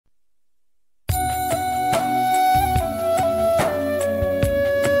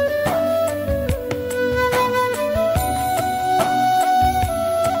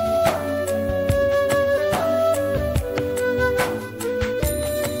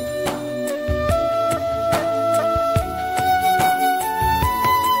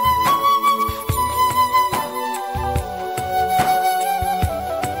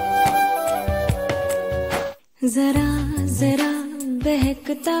जरा जरा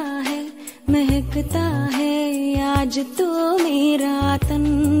बहकता है महकता है आज तो मेरा तन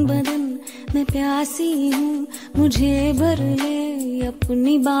बदन। मैं प्यासी हूँ मुझे भर ले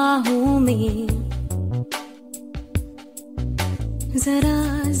अपनी बाहों में। जरा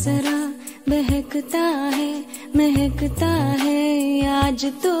जरा बहकता है महकता है आज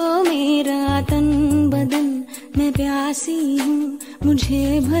तो मेरा तन बदन। मैं प्यासी हूँ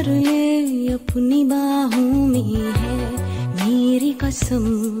मुझे भर ले अपनी बाहों में। है मेरी कसम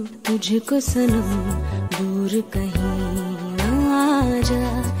तुझको सनम दूर कहीं ना जा।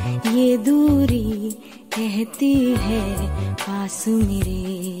 ये दूरी कहती है पास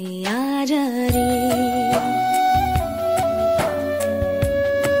मेरे आ जा रे।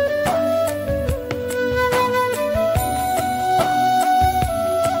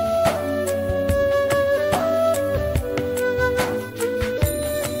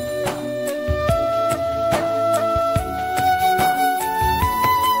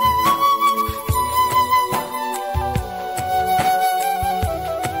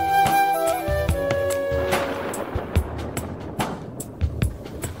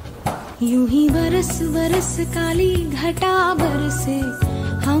 यूं ही बरस बरस काली घटा बरसे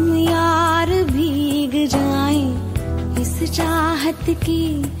हम यार भीग जाएं इस चाहत की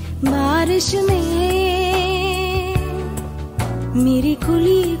बारिश में। मेरी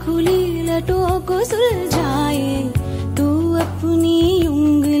खुली खुली लटों को सुलझाए तू अपनी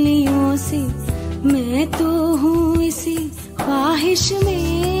उंगलियों से। मैं तो हूँ इसी ख्वाहिश में।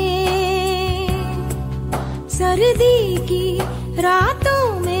 सर्दी की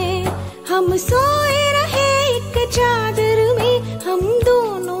रातों में हम सोए रहे एक चादर में। हम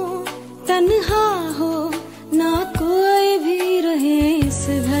दोनों तन्हा हो ना कोई भी रहे इस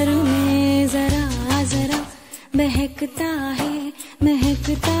घर में। जरा जरा बहकता है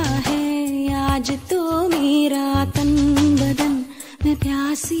महकता है आज तो मेरा तन बदन। मैं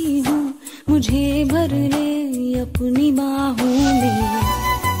प्यासी हूँ मुझे भर ले अपनी बाहों में।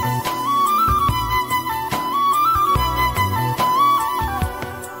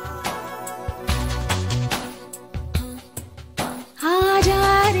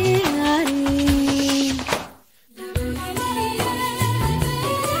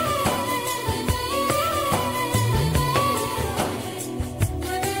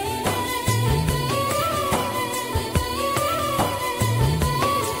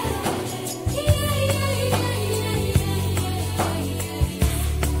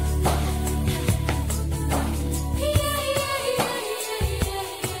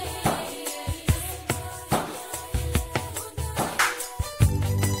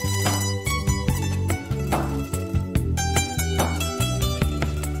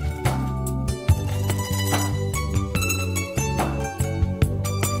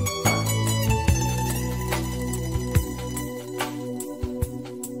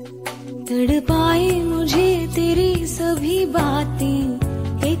 तड़पाए मुझे तेरी सभी बातें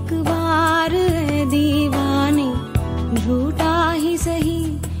एक बार है दीवाने। झूठा ही सही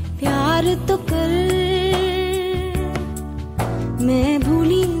प्यार तो कर। मैं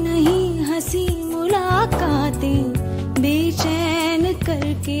भूली नहीं हंसी मुलाकातें बेचैन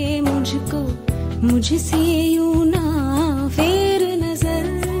करके मुझको मुझसे यूं ना फेर नजर।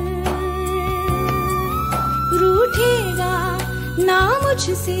 रूठेगा ना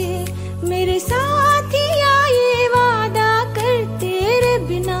मुझसे मेरे साथिया ये वादा कर। तेरे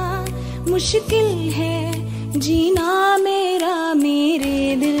बिना मुश्किल है जीना मेरा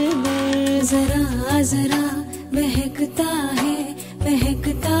मेरे दिल पर। जरा जरा बहकता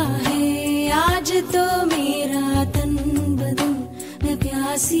है आज तो मेरा तन बदन। मैं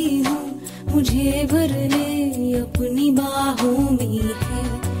प्यासी हूँ मुझे भर ले अपनी बाहों में। है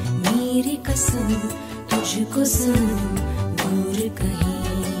मेरी कसम तुझको सनम दूर कहीं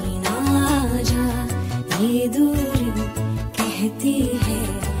जा। ये दूरी कहती है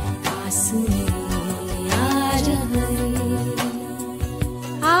पास में।